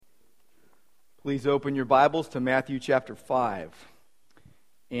Please open your Bibles to Matthew chapter 5.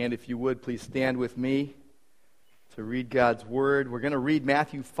 And if you would, please stand with me to read God's Word. We're going to read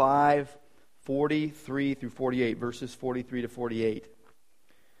Matthew 5, 43 through 48, verses 43 to 48.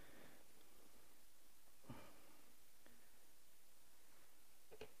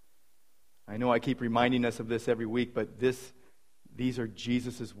 I know I keep reminding us of this every week, but these are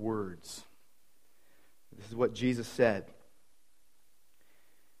Jesus' words. This is what Jesus said.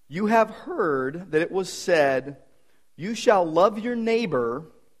 You have heard that it was said, you shall love your neighbor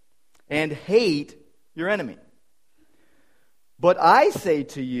and hate your enemy. But I say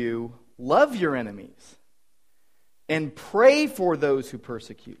to you, love your enemies and pray for those who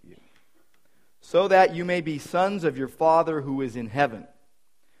persecute you, so that you may be sons of your Father who is in heaven.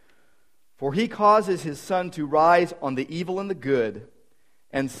 For he causes his sun to rise on the evil and the good,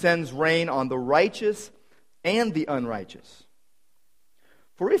 and sends rain on the righteous and the unrighteous.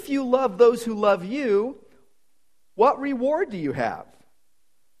 For if you love those who love you, what reward do you have?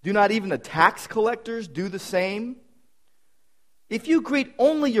 Do not even the tax collectors do the same? If you greet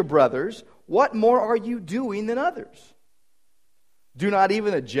only your brothers, what more are you doing than others? Do not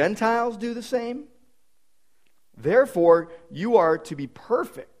even the Gentiles do the same? Therefore, you are to be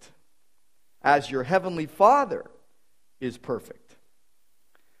perfect, as your heavenly Father is perfect.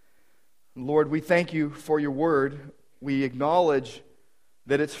 Lord, we thank you for your word. We acknowledge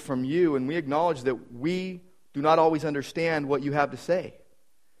that it's from you, and we acknowledge that we do not always understand what you have to say.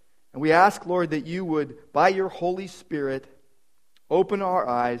 And we ask, Lord, that you would, by your Holy Spirit, open our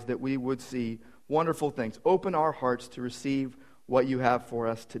eyes that we would see wonderful things. Open our hearts to receive what you have for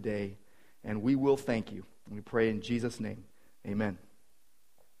us today. And we will thank you. And we pray in Jesus' name. Amen.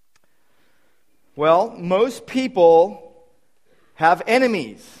 Well, most people have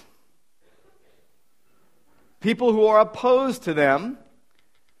enemies. People who are opposed to them.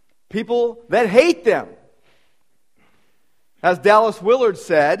 People that hate them. As Dallas Willard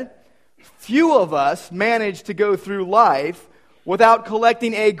said, few of us manage to go through life without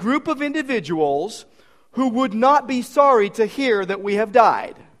collecting a group of individuals who would not be sorry to hear that we have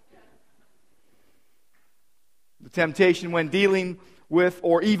died. The temptation when dealing with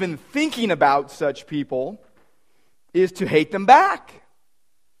or even thinking about such people is to hate them back.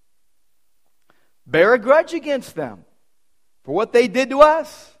 Bear a grudge against them for what they did to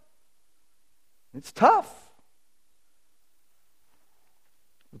us. It's tough.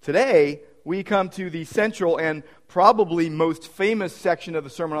 Today, we come to the central and probably most famous section of the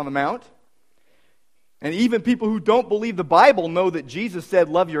Sermon on the Mount. And even people who don't believe the Bible know that Jesus said,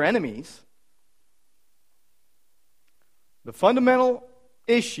 love your enemies. The fundamental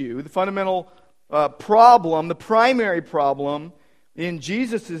issue, the fundamental problem, the primary problem in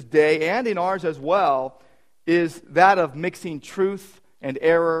Jesus' day and in ours as well is that of mixing truth and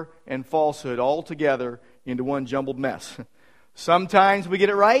error and falsehood all together into one jumbled mess. Sometimes we get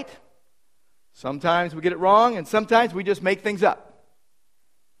it right, sometimes we get it wrong, and sometimes we just make things up.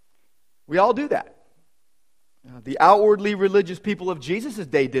 We all do that. The outwardly religious people of Jesus'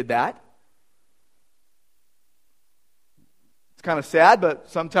 day did that. It's kind of sad,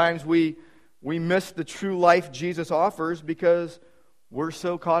 but sometimes we miss the true life Jesus offers because we're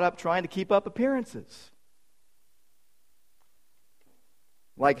so caught up trying to keep up appearances.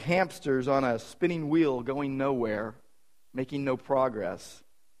 Like hamsters on a spinning wheel going nowhere, making no progress.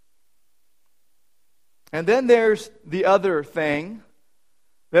 And then there's the other thing,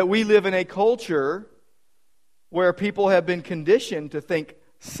 that we live in a culture where people have been conditioned to think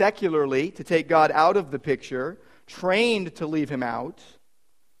secularly, to take God out of the picture, trained to leave him out.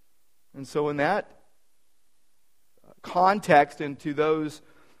 And so in that context, and to those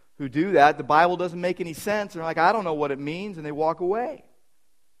who do that, the Bible doesn't make any sense. They're like, I don't know what it means, and they walk away.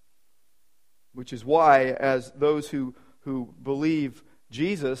 Which is why, as those who believe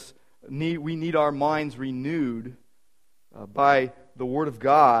Jesus, we need our minds renewed by the Word of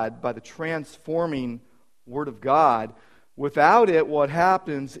God, by the transforming Word of God. Without it, what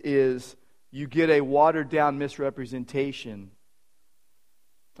happens is you get a watered-down misrepresentation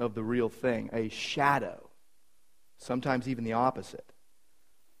of the real thing, a shadow, sometimes even the opposite.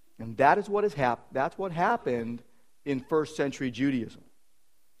 And that is what that's what happened in first century Judaism.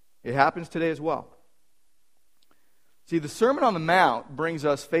 It happens today as well. See, the Sermon on the Mount brings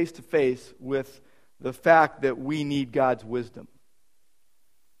us face to face with the fact that we need God's wisdom.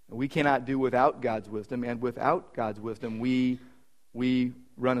 We cannot do without God's wisdom, and without God's wisdom, we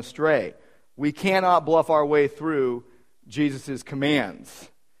run astray. We cannot bluff our way through Jesus'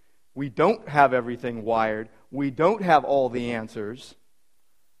 commands. We don't have everything wired. We don't have all the answers.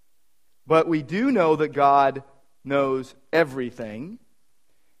 But we do know that God knows everything.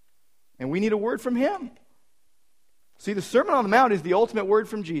 And we need a word from him. See, the Sermon on the Mount is the ultimate word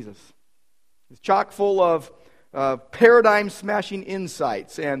from Jesus. It's chock full of paradigm-smashing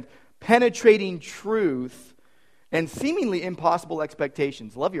insights and penetrating truth and seemingly impossible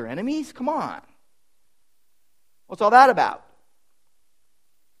expectations. Love your enemies? Come on. What's all that about?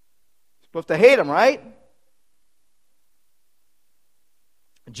 You're supposed to hate them, right?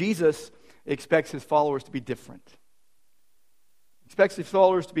 Jesus expects his followers to be different. He expects his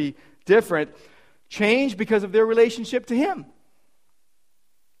followers to be different, changed because of their relationship to him.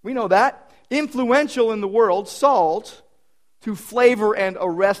 We know that. Influential in the world, salt, to flavor and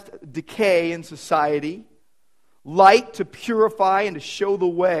arrest decay in society. Light to purify and to show the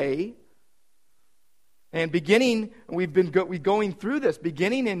way. And we've been going through this,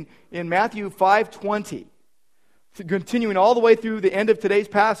 beginning in Matthew 5:20. Continuing all the way through the end of today's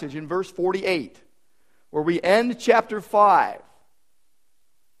passage in verse 48, where we end chapter 5.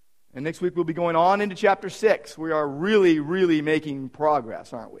 And next week we'll be going on into chapter 6. We are really, really making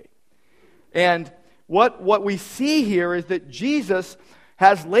progress, aren't we? And what we see here is that Jesus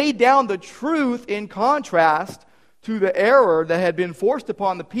has laid down the truth in contrast to the error that had been forced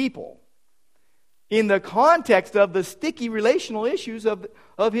upon the people in the context of the sticky relational issues of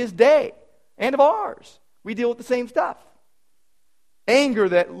his day and of ours. We deal with the same stuff. Anger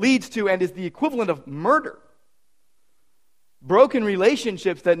that leads to and is the equivalent of murder. Broken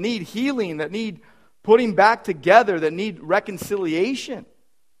relationships that need healing, that need putting back together, that need reconciliation.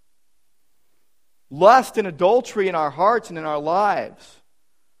 Lust and adultery in our hearts and in our lives.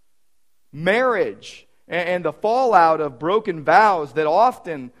 Marriage and the fallout of broken vows that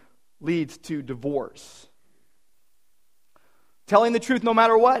often leads to divorce. Telling the truth no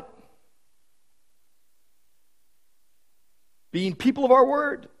matter what. Being people of our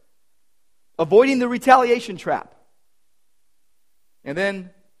word. Avoiding the retaliation trap. And then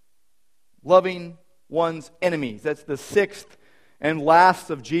loving one's enemies. That's the sixth and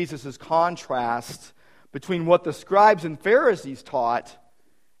last of Jesus' contrasts between what the scribes and Pharisees taught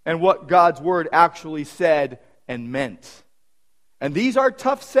and what God's word actually said and meant. And these are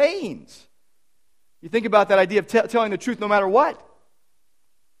tough sayings. You think about that idea of telling the truth no matter what.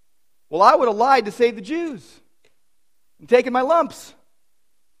 Well, I would have lied to save the Jews and taken my lumps.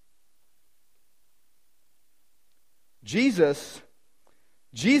 Jesus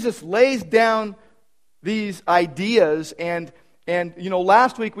lays down these ideas and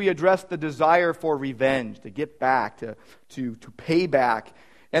last week we addressed the desire for revenge, to get back, to pay back.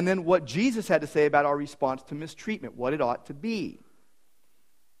 And then what Jesus had to say about our response to mistreatment, what it ought to be.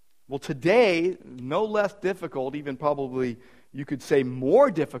 Well, today, no less difficult, even probably you could say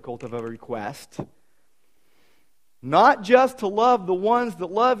more difficult of a request, not just to love the ones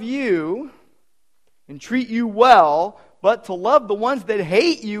that love you and treat you well, but to love the ones that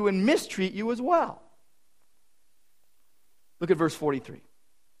hate you and mistreat you as well. Look at verse 43.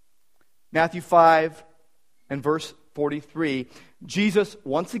 Matthew 5 and verse 43. Jesus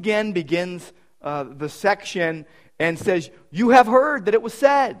once again begins the section and says, "You have heard that it was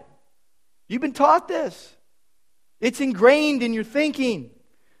said." You've been taught this. It's ingrained in your thinking.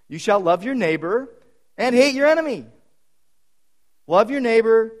 You shall love your neighbor and hate your enemy. Love your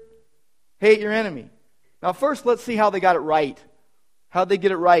neighbor, hate your enemy. Now first, let's see how they got it right. How'd they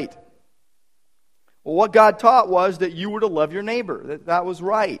get it right? Well, what God taught was that you were to love your neighbor. That was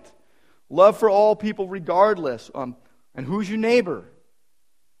right. Love for all people regardless. And who's your neighbor?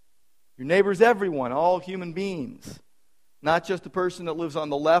 Your neighbor's everyone, all human beings. Not just the person that lives on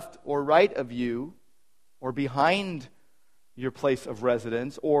the left or right of you, or behind your place of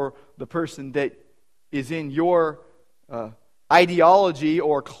residence, or the person that is in your ideology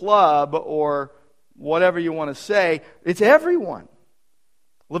or club or whatever you want to say. It's everyone.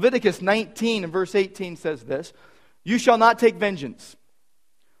 Leviticus 19 and verse 18 says this, "You shall not take vengeance,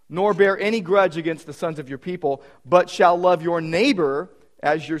 nor bear any grudge against the sons of your people, but shall love your neighbor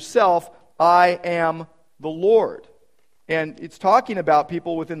as yourself. I am the Lord." And it's talking about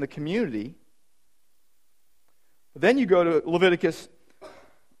people within the community. But then you go to Leviticus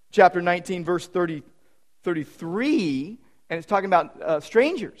chapter 19, verse 33, and it's talking about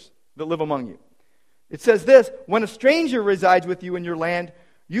strangers that live among you. It says this, "When a stranger resides with you in your land,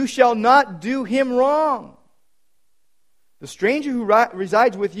 you shall not do him wrong. The stranger who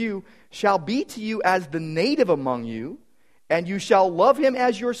resides with you shall be to you as the native among you, and you shall love him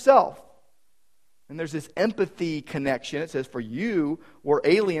as yourself." And there's this empathy connection. It says, "For you were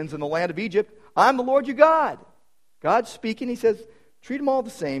aliens in the land of Egypt. I'm the Lord your God." God's speaking. He says, treat them all the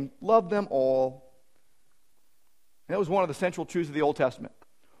same. Love them all. And that was one of the central truths of the Old Testament.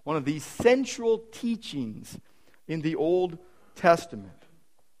 One of the central teachings in the Old Testament.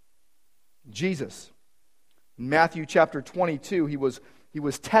 Jesus. In Matthew chapter 22, he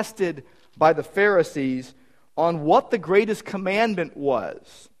was tested by the Pharisees on what the greatest commandment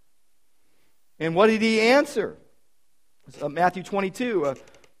was. And what did he answer? Matthew 22,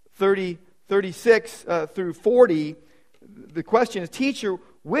 36 through 40. The question is, Teacher,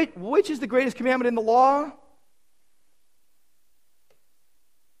 which is the greatest commandment in the law?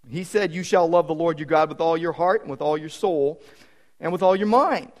 He said, You shall love the Lord your God with all your heart and with all your soul and with all your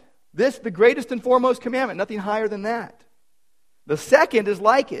mind. This, the greatest and foremost commandment, nothing higher than that. The second is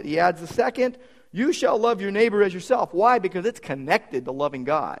like it. He adds the second, you shall love your neighbor as yourself. Why? Because it's connected to loving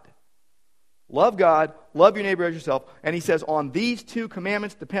God. Love God, love your neighbor as yourself. And he says, on these two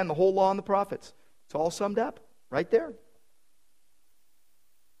commandments depend the whole law and the prophets. It's all summed up right there.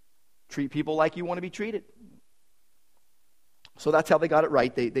 Treat people like you want to be treated. So that's how they got it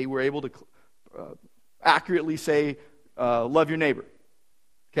right. They were able to accurately say, love your neighbor.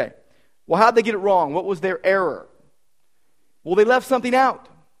 Okay. Well, how'd they get it wrong? What was their error? Well, they left something out.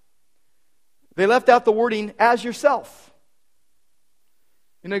 They left out the wording, as yourself.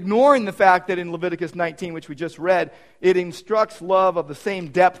 And ignoring the fact that in Leviticus 19, which we just read, it instructs love of the same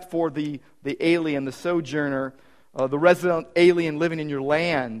depth for the alien, the sojourner, the resident alien living in your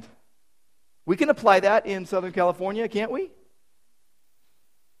land. We can apply that in Southern California, can't we?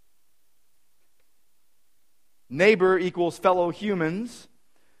 Neighbor equals fellow humans.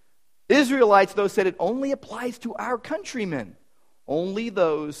 Israelites, though, said it only applies to our countrymen, only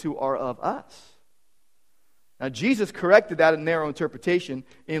those who are of us. Now, Jesus corrected that in narrow interpretation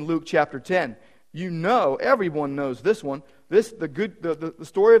in Luke chapter 10. You know, everyone knows this one. The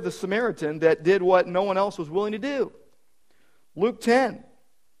story of the Samaritan that did what no one else was willing to do. Luke 10.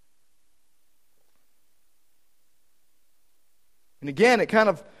 And again, it kind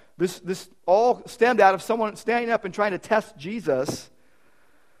of, this all stemmed out of someone standing up and trying to test Jesus.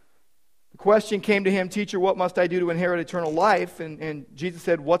 The question came to him, Teacher, what must I do to inherit eternal life? And Jesus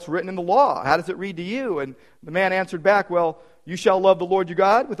said, what's written in the law? How does it read to you? And the man answered back, well, you shall love the Lord your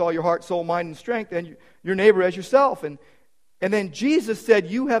God with all your heart, soul, mind, and strength, and your neighbor as yourself. And then Jesus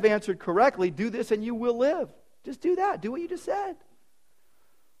said, you have answered correctly. Do this and you will live. Just do that. Do what you just said.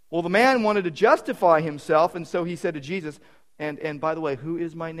 Well, the man wanted to justify himself, and so he said to Jesus, and by the way, who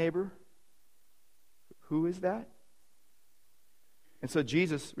is my neighbor? Who is that? And so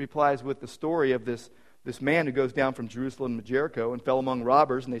Jesus replies with the story of this man who goes down from Jerusalem to Jericho and fell among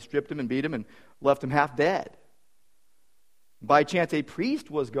robbers, and they stripped him and beat him and left him half dead. By chance, a priest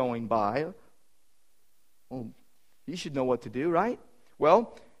was going by. Well, he should know what to do, right?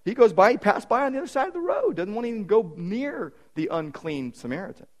 Well, he goes by, he passed by on the other side of the road, doesn't want to even go near the unclean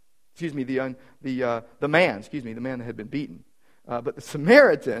Samaritan. Excuse me, the man that had been beaten. But the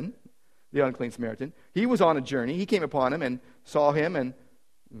Samaritan, the unclean Samaritan, he was on a journey. He came upon him and saw him and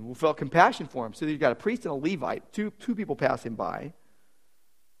felt compassion for him. So you've got a priest and a Levite. Two people pass him by.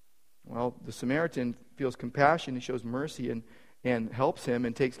 Well, the Samaritan feels compassion. He shows mercy and helps him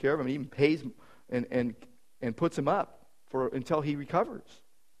and takes care of him. And even pays and puts him up until he recovers.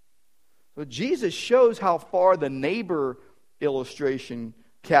 So Jesus shows how far the neighbor illustration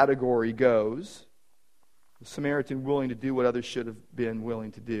category goes. The Samaritan willing to do what others should have been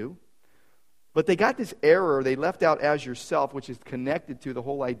willing to do. But they got this error. They left out as yourself, which is connected to the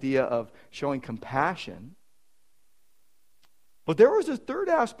whole idea of showing compassion. But there was a third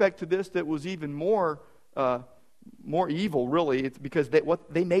aspect to this that was even more evil, really. It's because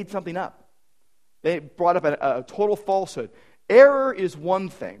they made something up. They brought up a total falsehood. Error is one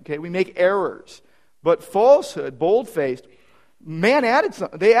thing. Okay, we make errors. But falsehood, bold-faced, they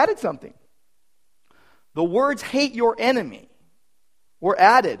added something. The words hate your enemy were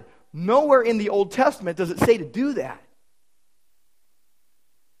added. Nowhere in the Old Testament does it say to do that.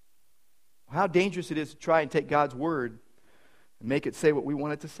 How dangerous it is to try and take God's word and make it say what we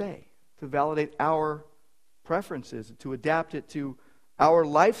want it to say, to validate our preferences, to adapt it to our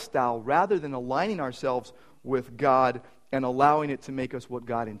lifestyle rather than aligning ourselves with God and allowing it to make us what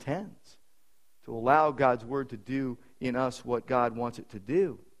God intends, to allow God's word to do in us what God wants it to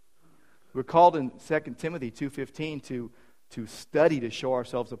do. We're called in 2 Timothy 2:15 to study to show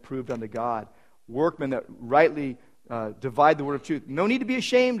ourselves approved unto God, workmen that rightly divide the word of truth. No need to be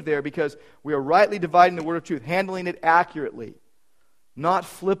ashamed there because we are rightly dividing the word of truth, handling it accurately, not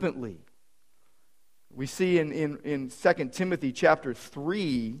flippantly. We see in 2 Timothy chapter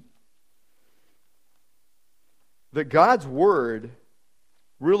 3 that God's word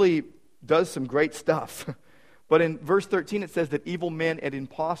really does some great stuff. But in verse 13 it says that evil men and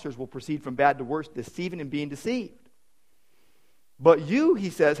impostors will proceed from bad to worse, deceiving and being deceived. But you, he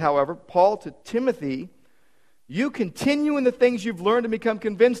says, however, Paul to Timothy, you continue in the things you've learned and become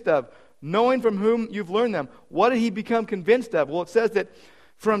convinced of. knowing from whom you've learned them. What did he become convinced of? Well, it says that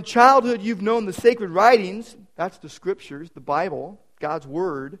from childhood you've known the sacred writings, that's the Scriptures, the Bible, God's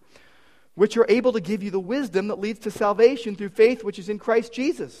Word, which are able to give you the wisdom that leads to salvation through faith which is in Christ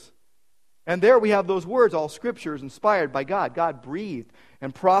Jesus. And there we have those words, all Scripture is inspired by God, God-breathed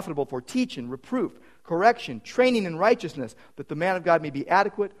and profitable for teaching, reproof, correction, training in righteousness, that the man of God may be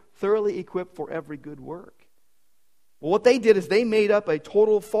adequate, thoroughly equipped for every good work. Well, what they did is they made up a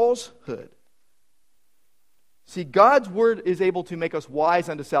total falsehood. See, God's Word is able to make us wise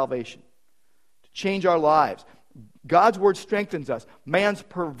unto salvation, to change our lives. God's Word strengthens us. Man's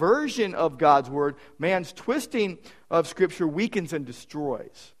perversion of God's Word, man's twisting of Scripture weakens and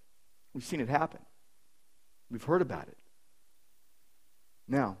destroys. We've seen it happen. We've heard about it.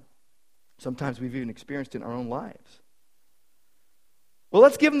 Now, sometimes we've even experienced it in our own lives. Well,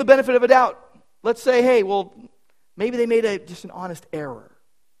 let's give them the benefit of a doubt. Let's say, hey, well, maybe they made just an honest error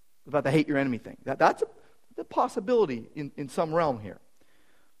about the hate your enemy thing. That's a possibility in some realm here.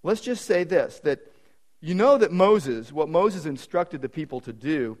 Let's just say this, that you know that what Moses instructed the people to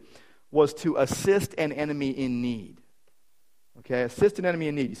do was to assist an enemy in need. Okay, assist an enemy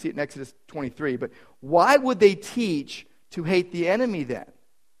in need. You see it in Exodus 23. But why would they teach to hate the enemy then,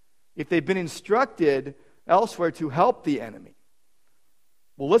 if they've been instructed elsewhere to help the enemy?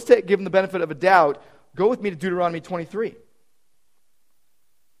 Well, let's give them the benefit of a doubt. Go with me to Deuteronomy 23.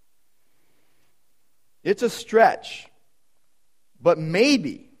 It's a stretch, but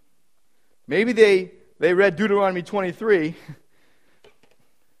maybe they read Deuteronomy 23,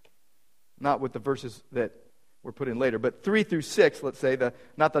 not with the verses that were put in later, but 3 through 6, let's say,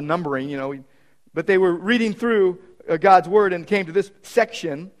 not the numbering, but they were reading through God's Word and came to this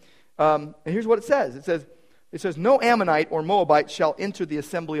section, and here's what it says. It says, no Ammonite or Moabite shall enter the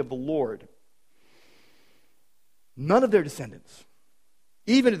assembly of the Lord. None of their descendants,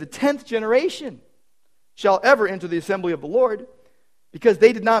 even to the 10th generation, shall ever enter the assembly of the Lord, because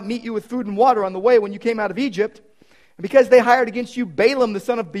they did not meet you with food and water on the way when you came out of Egypt, and because they hired against you Balaam the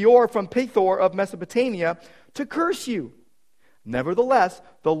son of Beor from Pethor of Mesopotamia to curse you. Nevertheless,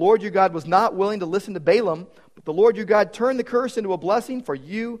 the Lord your God was not willing to listen to Balaam, but the Lord your God turned the curse into a blessing for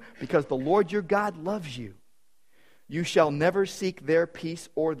you, because the Lord your God loves you. You shall never seek their peace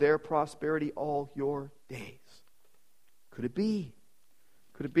or their prosperity all your days. Could it be?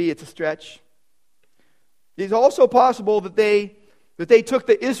 Could it be? It's a stretch. It's also possible that they took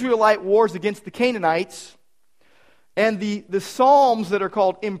the Israelite wars against the Canaanites and the psalms that are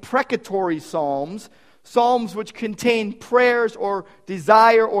called imprecatory psalms, psalms which contain prayers or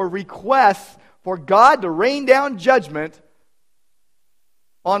desire or requests for God to rain down judgment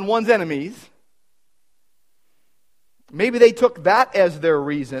on one's enemies. Maybe they took that as their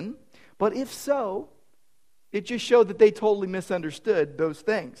reason, but if so, it just showed that they totally misunderstood those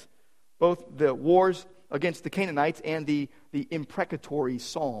things, both the wars against the Canaanites and the imprecatory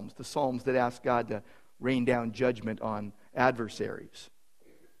psalms, the psalms that ask God to rain down judgment on adversaries.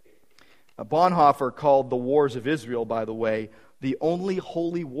 Bonhoeffer called the wars of Israel, by the way, the only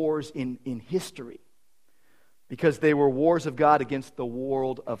holy wars in history, because they were wars of God against the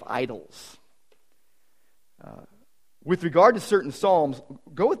world of idols. With regard to certain psalms,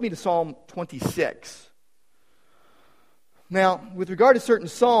 go with me to Psalm 26. Now, with regard to certain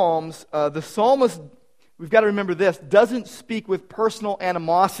psalms, the psalmist, we've got to remember this, doesn't speak with personal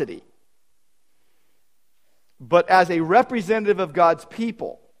animosity, but as a representative of God's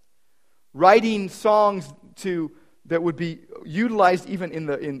people, writing songs that would be utilized even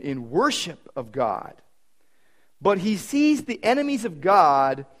in worship of God. But he sees the enemies of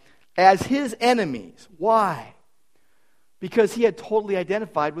God as his enemies. Why? Because he had totally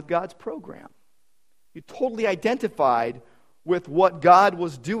identified with God's program. He totally identified with what God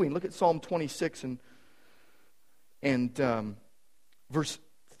was doing. Look at Psalm 26 and verse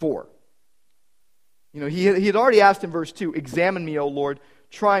 4. He had already asked in verse 2, examine me, O Lord,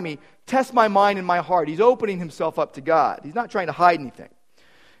 try me, test my mind and my heart. He's opening himself up to God. He's not trying to hide anything.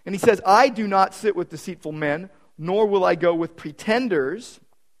 And he says, I do not sit with deceitful men, nor will I go with pretenders.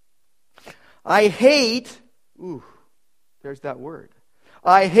 I hate, there's that word.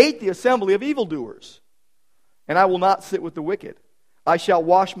 I hate the assembly of evildoers, and I will not sit with the wicked. I shall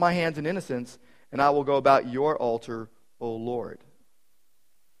wash my hands in innocence, and I will go about your altar, O Lord.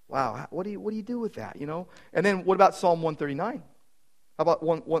 Wow, what do you do with that? And then what about Psalm 139? How about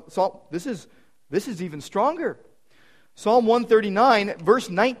one Psalm? This is even stronger. Psalm 139, verse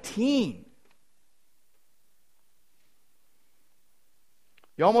 19.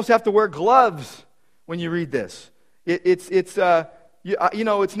 You almost have to wear gloves when you read this. It's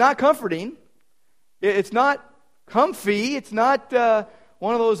not comforting. It's not comfy. It's not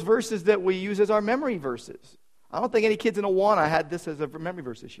one of those verses that we use as our memory verses. I don't think any kids in Awana had this as a memory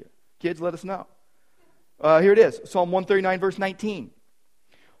verse this year. Kids, let us know. Here it is, Psalm 139, verse 19.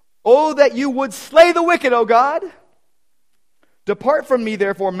 Oh, that you would slay the wicked, O God. Depart from me,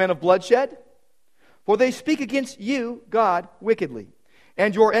 therefore, men of bloodshed, for they speak against you, God, wickedly.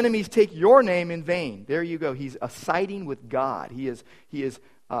 And your enemies take your name in vain. There you go. He's siding with God. He is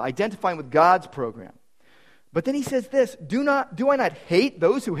identifying with God's program. But then he says this, do I not hate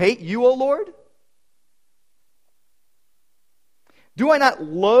those who hate you, O Lord? Do I not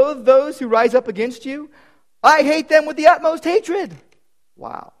loathe those who rise up against you? I hate them with the utmost hatred.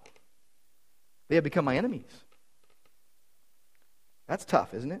 Wow. They have become my enemies. That's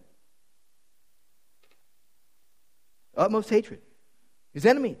tough, isn't it? Utmost hatred. His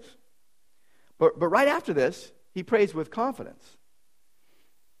enemies. But right after this, he prays with confidence.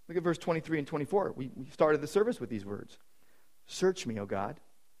 Look at verse 23 and 24. We started the service with these words. Search me, O God,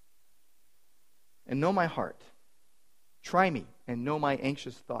 and know my heart. Try me and know my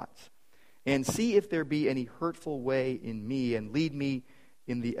anxious thoughts. And see if there be any hurtful way in me, and lead me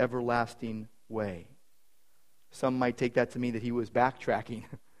in the everlasting way. Some might take that to mean that he was backtracking.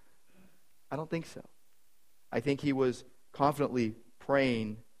 I don't think so. I think he was confidently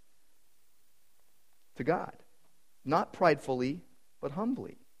praying to God. Not pridefully, but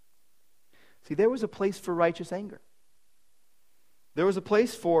humbly. See, there was a place for righteous anger. There was a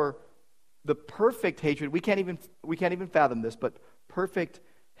place for the perfect hatred. We can't even fathom this, but perfect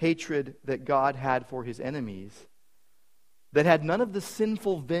hatred that God had for his enemies that had none of the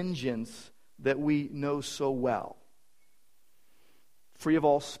sinful vengeance that we know so well. Free of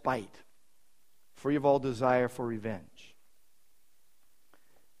all spite. Free of all desire for revenge.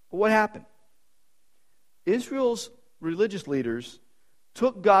 But what happened? Israel's religious leaders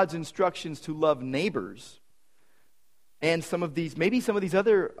took God's instructions to love neighbors and maybe some of these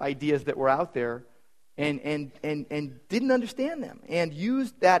other ideas that were out there and didn't understand them and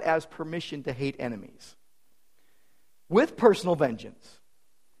used that as permission to hate enemies. With personal vengeance.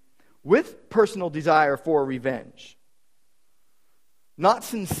 With personal desire for revenge. Not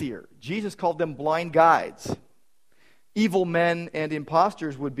sincere. Jesus called them blind guides. Evil men and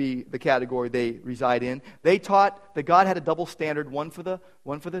imposters would be the category they reside in. They taught that God had a double standard, one for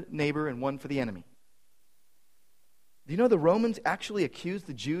the neighbor and one for the enemy. Do you know the Romans actually accused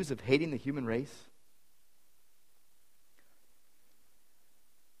the Jews of hating the human race?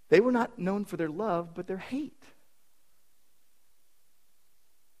 They were not known for their love, but their hate.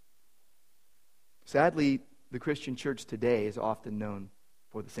 Sadly, the Christian church today is often known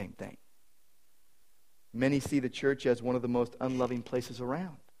for the same thing. Many see the church as one of the most unloving places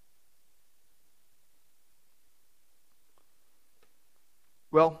around.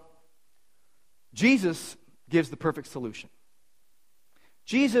 Well, Jesus gives the perfect solution.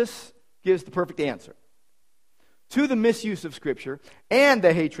 Jesus gives the perfect answer to the misuse of Scripture and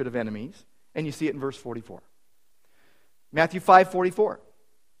the hatred of enemies, and you see it in verse 44. Matthew 5:44.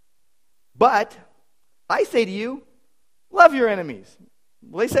 But I say to you, love your enemies.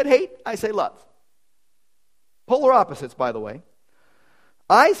 Well, they said hate, I say love. Polar opposites, by the way.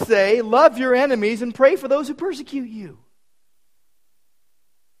 I say, love your enemies and pray for those who persecute you.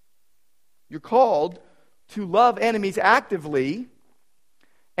 You're called to love enemies actively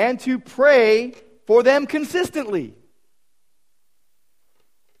and to pray for them consistently.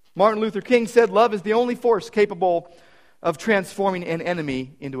 Martin Luther King said, love is the only force capable of transforming an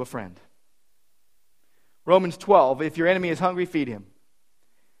enemy into a friend. Romans 12, if your enemy is hungry, feed him.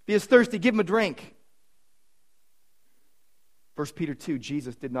 If he is thirsty, give him a drink. 1 Peter 2,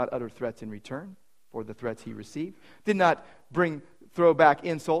 Jesus did not utter threats in return for the threats he received. Did not throw back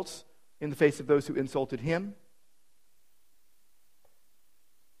insults in the face of those who insulted him.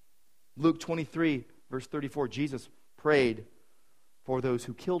 Luke 23, verse 34, Jesus prayed for those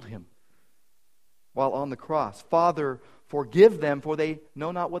who killed him while on the cross. Father, forgive them, for they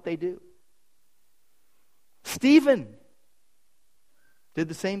know not what they do. Stephen did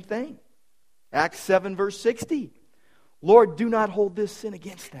the same thing. Acts 7, verse 60. Lord, do not hold this sin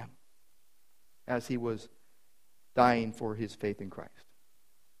against them, as he was dying for his faith in Christ.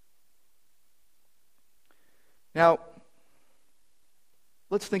 Now,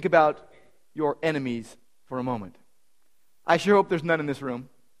 let's think about your enemies for a moment. I sure hope there's none in this room.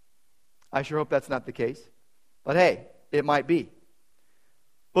 I sure hope that's not the case. But hey, it might be.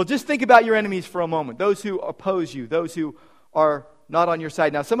 Well, just think about your enemies for a moment. Those who oppose you, those who are not on your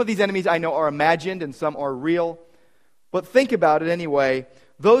side. Now, some of these enemies I know are imagined and some are real. But think about it anyway.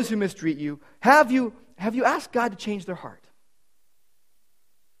 Those who mistreat you, have you asked God to change their heart?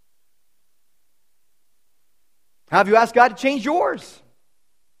 Have you asked God to change yours?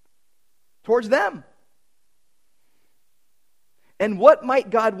 towards them. And what might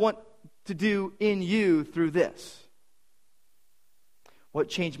God want to do in you through this? What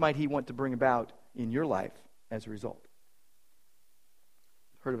change might He want to bring about in your life as a result?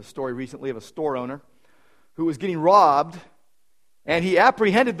 Heard of a story recently of a store owner who was getting robbed, and he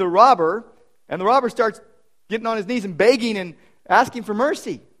apprehended the robber, and the robber starts getting on his knees and begging and asking for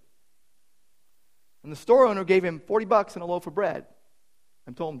mercy. And the store owner gave him $40 and a loaf of bread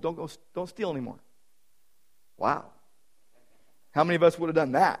and told him, don't steal anymore. Wow. How many of us would have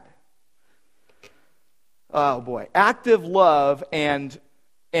done that? Oh boy. Active love and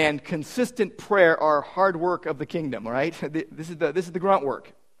consistent prayer are hard work of the kingdom, all right? This is the grunt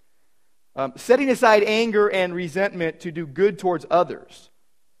work. Setting aside anger and resentment to do good towards others.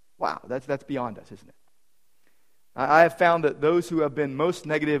 Wow, that's beyond us, isn't it? I have found that those who have been most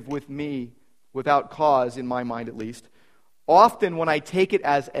negative with me, without cause, in my mind at least, often when I take it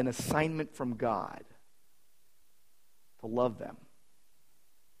as an assignment from God to love them,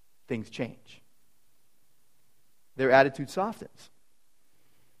 things change. Their attitude softens.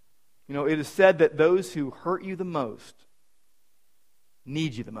 You know, it is said that those who hurt you the most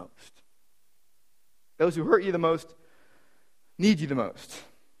need you the most. Those who hurt you the most need you the most.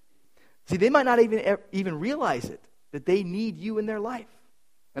 See, they might not even realize it, that they need you in their life,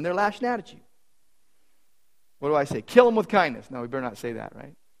 and they're lashing out at you. What do I say? Kill them with kindness. No, we better not say that,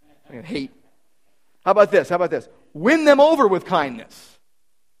 right? I mean, hate. How about this? Win them over with kindness.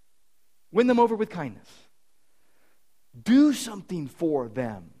 Win them over with kindness. Do something for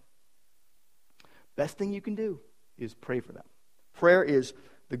them. Best thing you can do is pray for them. Prayer is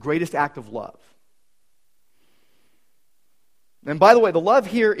the greatest act of love. And by the way, the love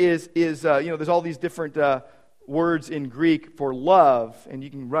here is there's all these different words in Greek for love, and you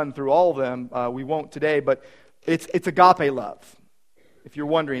can run through all of them. We won't today, but it's agape love. If you're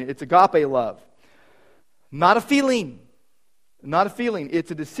wondering, it's agape love. Not a feeling. Not a feeling.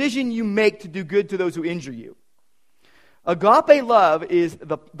 It's a decision you make to do good to those who injure you. Agape love is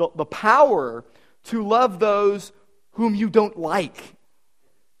the power to love those whom you don't like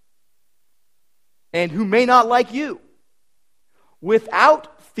and who may not like you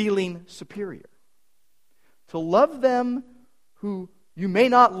without feeling superior. To love them who you may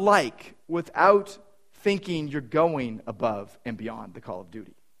not like without thinking you're going above and beyond the call of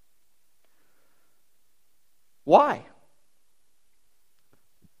duty. Why?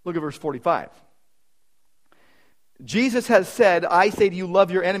 Look at verse 45. Jesus has said, I say to you,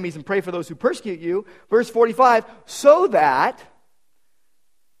 love your enemies and pray for those who persecute you. Verse 45, so that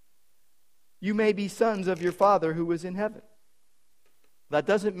you may be sons of your Father who is in heaven. That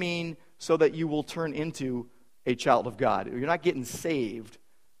doesn't mean so that you will turn into a child of God. You're not getting saved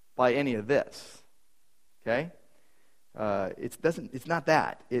by any of this. Okay? It's not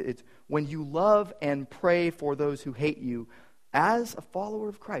that. It's when you love and pray for those who hate you as a follower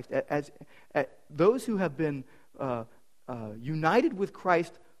of Christ, as those who have been united with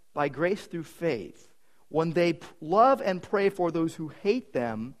Christ by grace through faith, when they love and pray for those who hate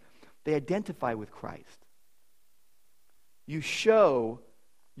them, they identify with Christ. You show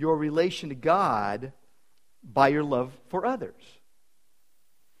your relation to God by your love for others.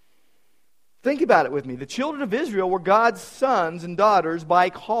 Think about it with me. The children of Israel were God's sons and daughters by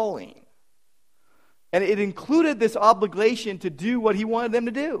calling. And it included this obligation to do what He wanted them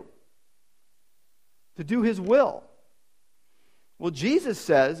to do His will. Well, Jesus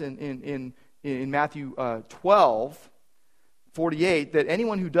says in Matthew 12:48 that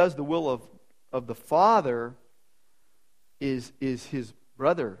anyone who does the will of the Father is His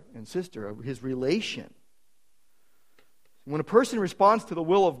brother and sister, His relation. When a person responds to the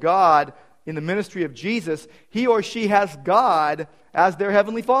will of God in the ministry of Jesus, he or she has God as their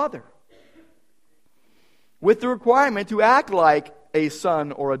heavenly Father, with the requirement to act like a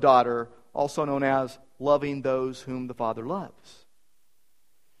son or a daughter, also known as loving those whom the Father loves.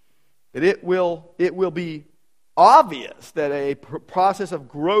 It will be obvious that a process of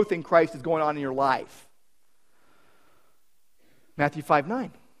growth in Christ is going on in your life. Matthew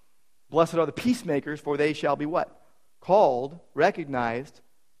 5:9. Blessed are the peacemakers, for they shall be what? Called, recognized,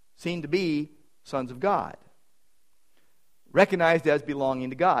 seen to be sons of God. Recognized as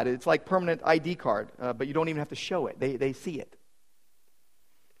belonging to God. It's like permanent ID card, but you don't even have to show it. They see it.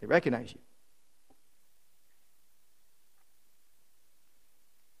 They recognize you.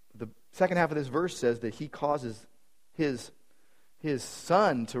 The second half of this verse says that He causes His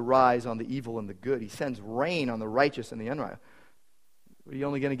sun to rise on the evil and the good. He sends rain on the righteous and the unrighteous. Are you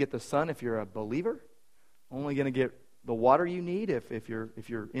only going to get the sun if you're a believer? Only going to get the water you need if you're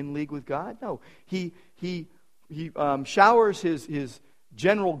in league with God? No. He showers his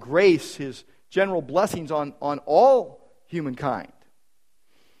general grace, his general blessings on all humankind.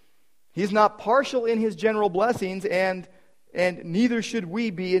 He's not partial in his general blessings, and neither should we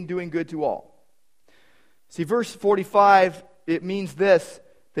be in doing good to all. See, verse 45, it means this,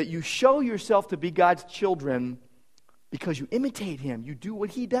 that you show yourself to be God's children because you imitate him. You do what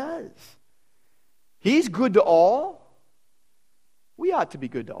he does. He's good to all. We ought to be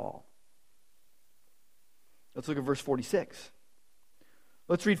good to all. Let's look at verse 46.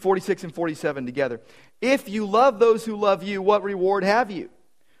 Let's read 46 and 47 together. If you love those who love you, what reward have you?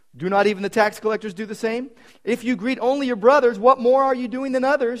 Do not even the tax collectors do the same? If you greet only your brothers, what more are you doing than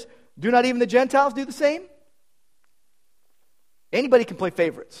others? Do not even the Gentiles do the same? Anybody can play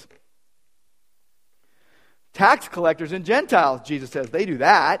favorites. Tax collectors and Gentiles, Jesus says, they do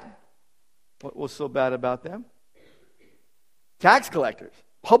that. What was so bad about them? Tax collectors,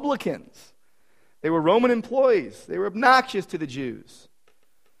 publicans. They were Roman employees. They were obnoxious to the Jews,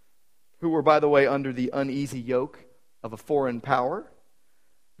 who were, by the way, under the uneasy yoke of a foreign power.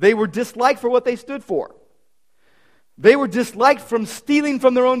 They were disliked for what they stood for. They were disliked from stealing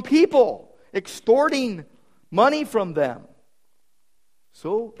from their own people, extorting money from them.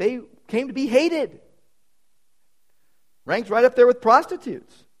 So they came to be hated. Ranked right up there with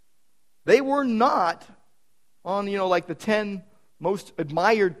prostitutes. They were not on, like the 10 most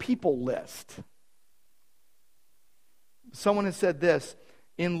admired people list. Someone has said this,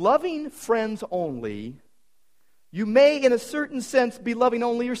 in loving friends only, you may, in a certain sense, be loving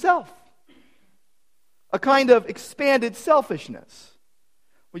only yourself. A kind of expanded selfishness.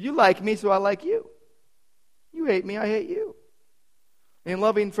 Well, you like me, so I like you. You hate me, I hate you. In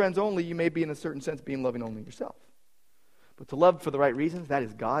loving friends only, you may be, in a certain sense, being loving only yourself. But to love for the right reasons, that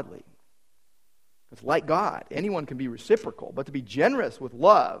is godly. It's like God. Anyone can be reciprocal, but to be generous with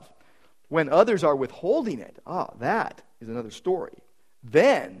love when others are withholding it, that is another story.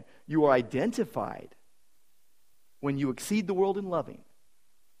 Then you are identified when you exceed the world in loving.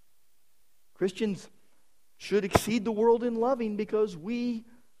 Christians should exceed the world in loving because we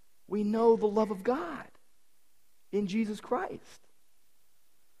know the love of God in Jesus Christ.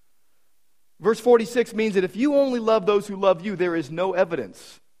 Verse 46 means that if you only love those who love you, there is no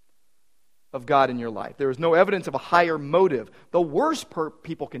evidence of God in your life. There is no evidence of a higher motive. The worst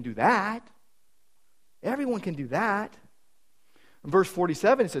people can do that. Everyone can do that. In verse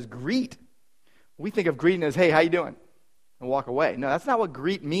 47, it says, greet. We think of greeting as, hey, how you doing? And walk away. No, that's not what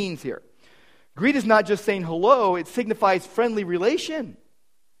greet means here. Greet is not just saying hello. It signifies friendly relation.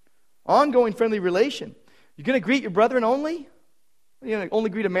 Ongoing friendly relation. You're going to greet your brethren only? You're going to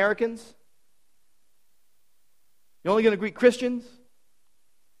only greet Americans? You're only going to greet Christians?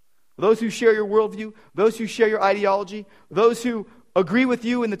 Those who share your worldview? Those who share your ideology? Those who agree with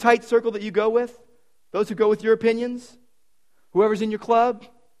you in the tight circle that you go with? Those who go with your opinions? Whoever's in your club?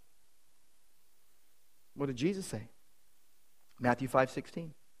 What did Jesus say? Matthew 5:16.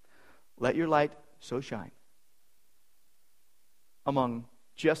 Let your light so shine among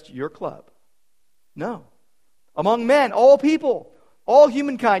just your club. No. Among men, all people, all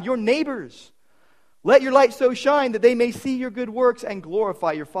humankind, your neighbors. Let your light so shine that they may see your good works and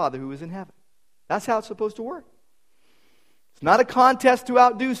glorify your Father who is in heaven. That's how it's supposed to work. It's not a contest to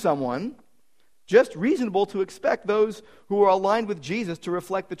outdo someone. Just reasonable to expect those who are aligned with Jesus to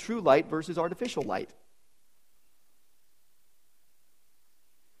reflect the true light versus artificial light.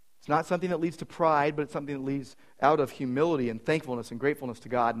 It's not something that leads to pride, but it's something that leads out of humility and thankfulness and gratefulness to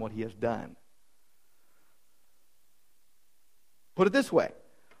God and what He has done. Put it this way.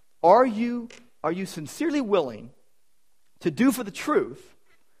 Are you sincerely willing to do for the truth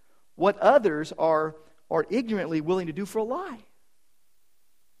what others are ignorantly willing to do for a lie?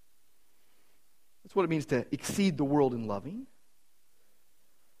 That's what it means to exceed the world in loving.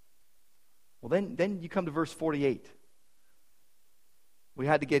 Well, then you come to verse 48. We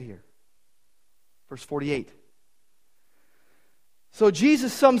had to get here. Verse 48. So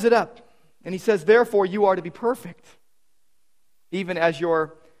Jesus sums it up, and He says, therefore you are to be perfect, even as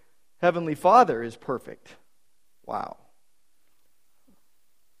your Heavenly Father is perfect. Wow.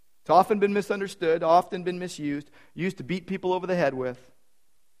 It's often been misunderstood, often been misused, used to beat people over the head with.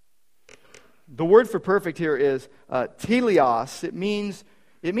 The word for perfect here is teleos. It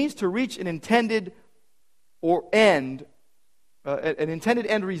means to reach an intended end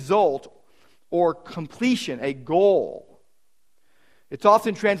result or completion, a goal. It's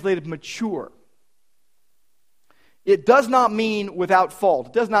often translated mature. It does not mean without fault.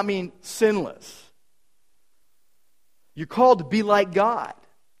 It does not mean sinless. You're called to be like God,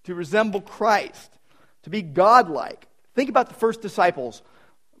 to resemble Christ, to be godlike. Think about the first disciples.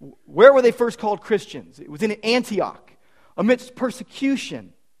 Where were they first called Christians? It was in Antioch. amidst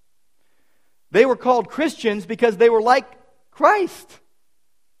persecution. They were called Christians because they were like Christ.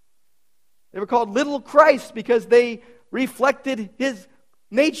 They were called little Christ because they reflected His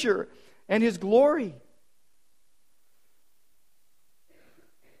nature and His glory.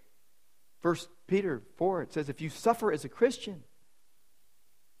 1 Peter 4, it says, if you suffer as a Christian,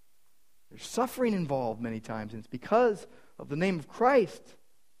 there's suffering involved many times, and it's because of the name of Christ.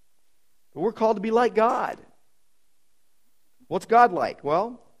 But we're called to be like God. What's God like?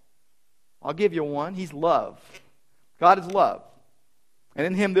 Well, I'll give you one. He's love. God is love. And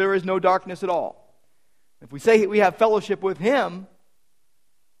in Him there is no darkness at all. If we say we have fellowship with Him,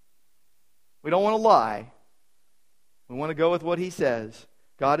 we don't want to lie. We want to go with what He says.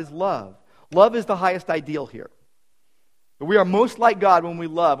 God is love. Love is the highest ideal here. But we are most like God when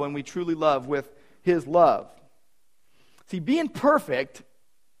we truly love with His love. See, being perfect,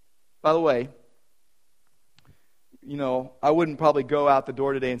 by the way, I wouldn't probably go out the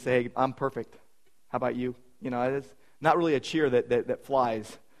door today and say, hey, I'm perfect. How about you? It's not really a cheer that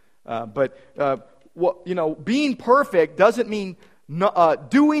flies. Being perfect doesn't mean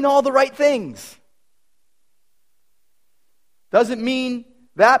doing all the right things. Doesn't mean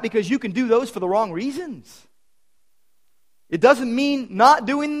that because you can do those for the wrong reasons. It doesn't mean not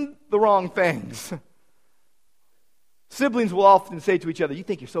doing the wrong things. Siblings will often say to each other, you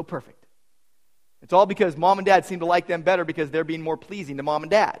think you're so perfect. It's all because mom and dad seem to like them better because they're being more pleasing to mom and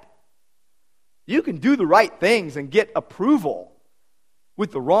dad. You can do the right things and get approval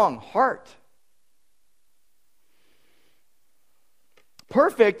with the wrong heart.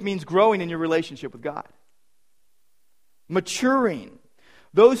 Perfect means growing in your relationship with God. Maturing.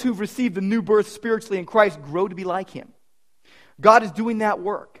 Those who've received the new birth spiritually in Christ grow to be like Him. God is doing that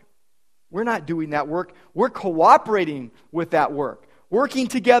work. We're not doing that work. We're cooperating with that work. Working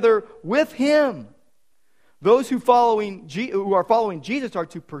together with Him. Those who are following Jesus are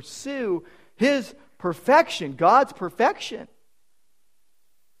to pursue His perfection, God's perfection.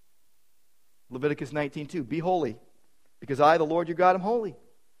 Leviticus 19:2, be holy, because I, the Lord your God, am holy.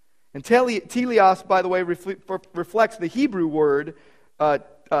 And teleos, by the way, reflects the Hebrew word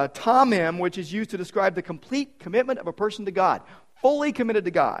tamim, which is used to describe the complete commitment of a person to God. Fully committed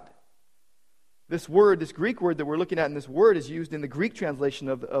to God. This Greek word that we're looking at in this word is used in the Greek translation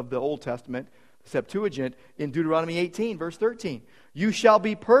of the Old Testament, Septuagint, in Deuteronomy 18, verse 13. You shall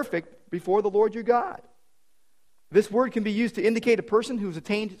be perfect before the Lord your God. This word can be used to indicate a person who's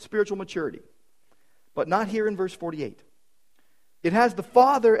attained spiritual maturity, but not here in verse 48. It has the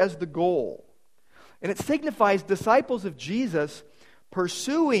Father as the goal, and it signifies disciples of Jesus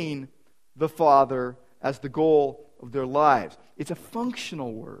pursuing the Father as the goal of their lives. It's a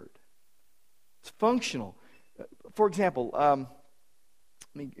functional word. It's functional. For example,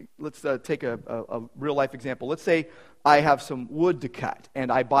 let's take a real-life example. Let's say I have some wood to cut,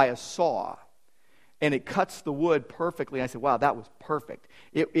 and I buy a saw, and it cuts the wood perfectly. I say, wow, that was perfect.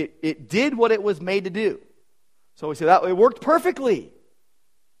 It did what it was made to do. So we say that it worked perfectly.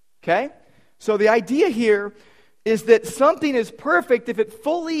 Okay? So the idea here is that something is perfect if it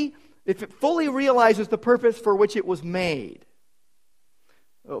fully realizes the purpose for which it was made,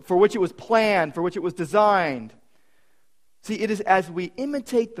 for which it was planned, for which it was designed. See, it is as we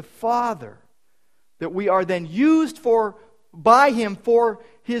imitate the Father that we are then used by Him for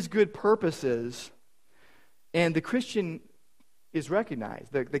His good purposes. And the Christian is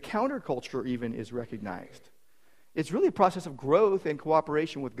recognized. The counterculture even is recognized. It's really a process of growth and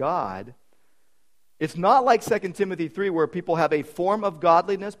cooperation with God. It's not like 2 Timothy 3 where people have a form of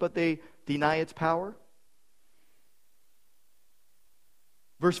godliness but they deny its power.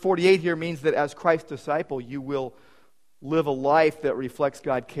 Verse 48 here means that as Christ's disciple, you will live a life that reflects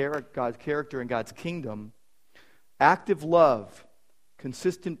God's character and God's kingdom. Active love,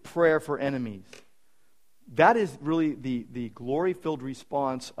 consistent prayer for enemies. That is really the glory-filled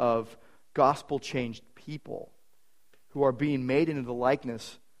response of gospel-changed people who are being made into the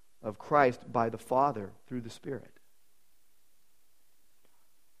likeness of Christ by the Father through the Spirit.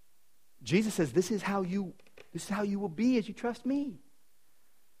 Jesus says, this is how you will be as you trust me.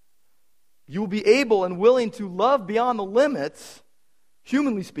 You will be able and willing to love beyond the limits,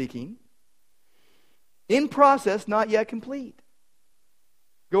 humanly speaking, in process not yet complete.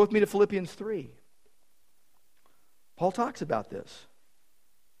 Go with me to Philippians 3. Paul talks about this.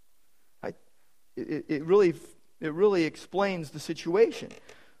 It really explains the situation.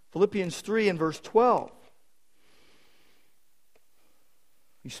 Philippians 3 and verse 12.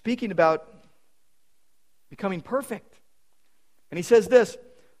 He's speaking about becoming perfect. And he says this,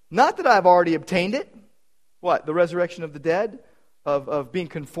 not that I've already obtained it. What? The resurrection of the dead? Of being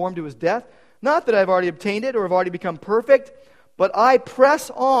conformed to His death? Not that I've already obtained it or have already become perfect, but I press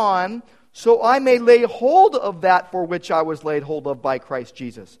on so I may lay hold of that for which I was laid hold of by Christ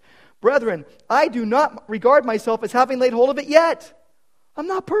Jesus. Brethren, I do not regard myself as having laid hold of it yet. I'm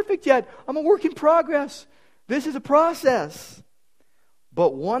not perfect yet. I'm a work in progress. This is a process.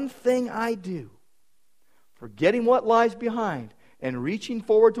 But one thing I do, forgetting what lies behind and reaching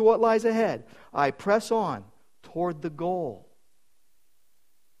forward to what lies ahead, I press on toward the goal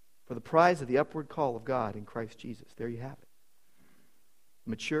for the prize of the upward call of God in Christ Jesus. There you have it.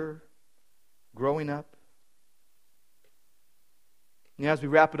 Mature, growing up. And as we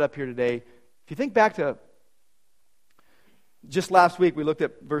wrap it up here today, if you think back to just last week, we looked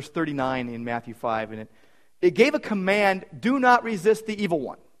at verse 39 in Matthew 5, and it gave a command, do not resist the evil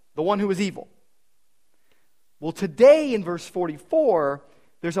one, the one who is evil. Well, today in verse 44,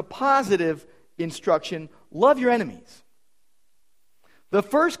 there's a positive instruction, love your enemies. The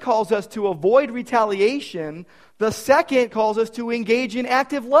first calls us to avoid retaliation. The second calls us to engage in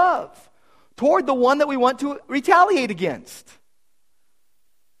active love toward the one that we want to retaliate against.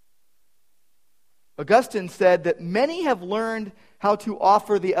 Augustine said that many have learned how to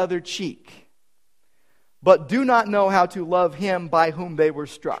offer the other cheek, but do not know how to love him by whom they were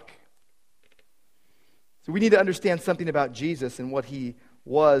struck. So we need to understand something about Jesus and what he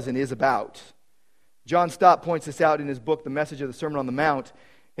was and is about. John Stott points this out in his book, The Message of the Sermon on the Mount,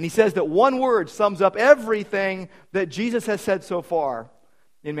 and he says that one word sums up everything that Jesus has said so far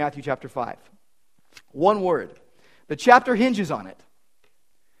in Matthew chapter 5. One word. The chapter hinges on it.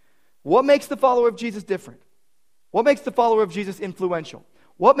 What makes the follower of Jesus different? What makes the follower of Jesus influential?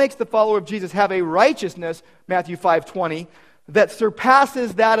 What makes the follower of Jesus have a righteousness, Matthew 5:20, that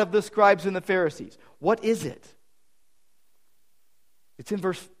surpasses that of the scribes and the Pharisees? What is it? It's in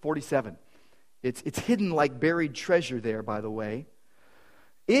verse 47. It's hidden like buried treasure there, by the way.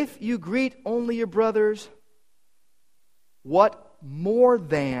 If you greet only your brothers, what more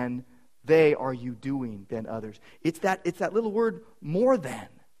than they are you doing than others? It's that little word, more than.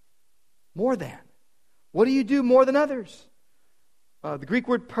 More than. What do you do more than others? The Greek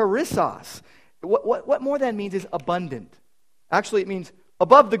word perissos. What more than means is abundant. Actually, it means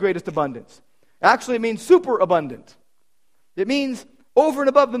above the greatest abundance. Actually, it means super abundant. It means over and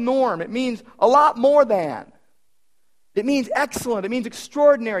above the norm. It means a lot more than. It means excellent. It means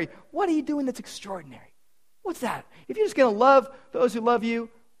extraordinary. What are you doing that's extraordinary? What's that? If you're just going to love those who love you,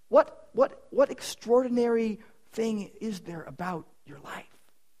 what extraordinary thing is there about your life?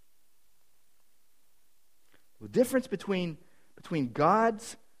 The difference between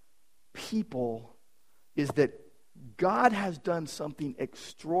God's people is that God has done something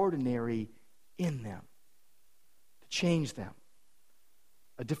extraordinary in them to change them.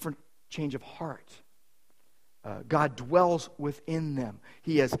 A different change of heart. God dwells within them.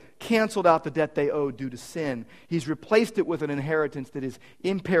 He has canceled out the debt they owe due to sin. He's replaced it with an inheritance that is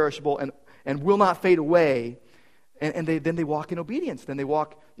imperishable and will not fade away. And then they walk in obedience. Then they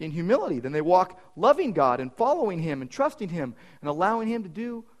walk in humility. Then they walk loving God and following Him and trusting Him and allowing Him to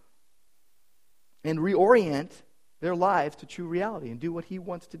do and reorient their lives to true reality and do what He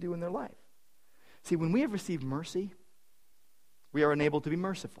wants to do in their life. See, when we have received mercy, we are enabled to be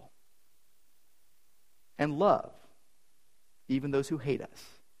merciful and love even those who hate us.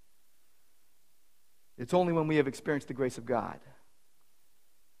 It's only when we have experienced the grace of God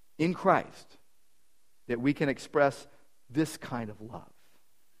in Christ that we can express this kind of love.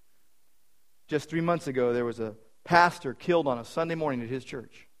 Just 3 months ago, there was a pastor killed on a Sunday morning at his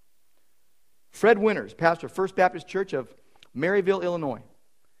church. Fred Winters, pastor of First Baptist Church of Maryville, Illinois,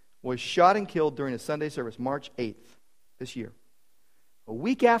 was shot and killed during a Sunday service, March 8th this year. A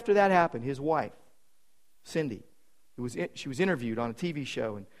week after that happened, his wife, Cindy, she was interviewed on a TV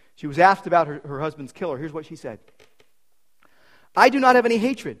show, and she was asked about her husband's killer. Here's what she said. I do not have any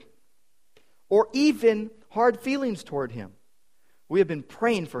hatred or even hard feelings toward him. We have been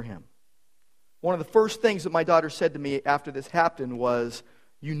praying for him. One of the first things that my daughter said to me after this happened was,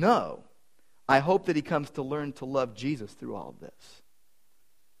 I hope that he comes to learn to love Jesus through all of this.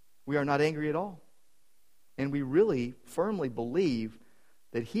 We are not angry at all. And we really firmly believe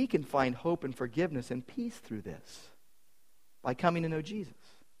that he can find hope and forgiveness and peace through this by coming to know Jesus.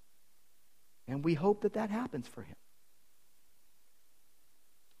 And we hope that happens for him.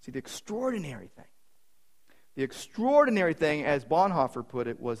 See, the extraordinary thing, as Bonhoeffer put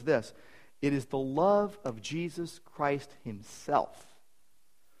it, was this. It is the love of Jesus Christ himself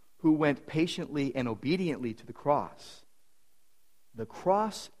who went patiently and obediently to the cross. The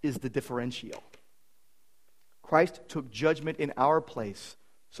cross is the differential. Christ took judgment in our place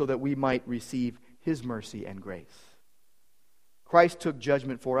so that we might receive his mercy and grace. Christ took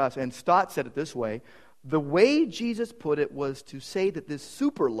judgment for us. And Stott said it this way: the way Jesus put it was to say that this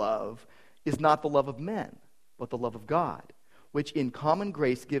super love is not the love of men, but the love of God, which in common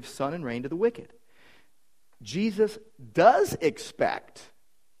grace gives sun and rain to the wicked. Jesus does expect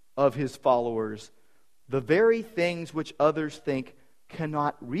of his followers the very things which others think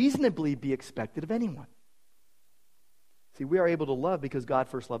cannot reasonably be expected of anyone. See, we are able to love because God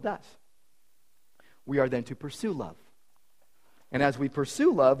first loved us. We are then to pursue love. And as we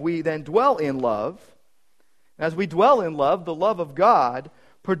pursue love, we then dwell in love. As we dwell in love, the love of God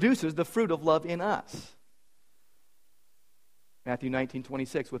produces the fruit of love in us. Matthew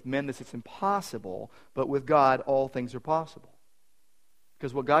 19:26, with men this is impossible, but with God all things are possible.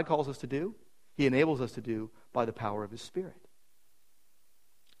 Because what God calls us to do, he enables us to do by the power of his Spirit.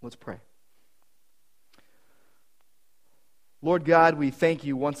 Let's pray. Lord God, we thank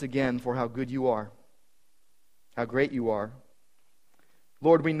you once again for how good you are, how great you are.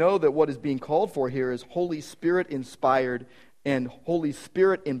 Lord, we know that what is being called for here is Holy Spirit inspired and Holy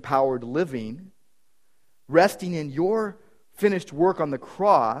Spirit empowered living, resting in your finished work on the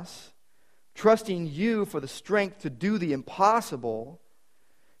cross, trusting you for the strength to do the impossible,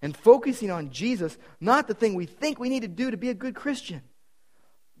 and focusing on Jesus, not the thing we think we need to do to be a good Christian,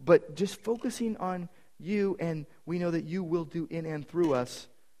 but just focusing on you, and we know that you will do in and through us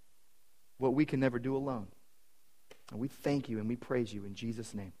what we can never do alone. And we thank you and we praise you in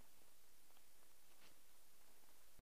Jesus' name.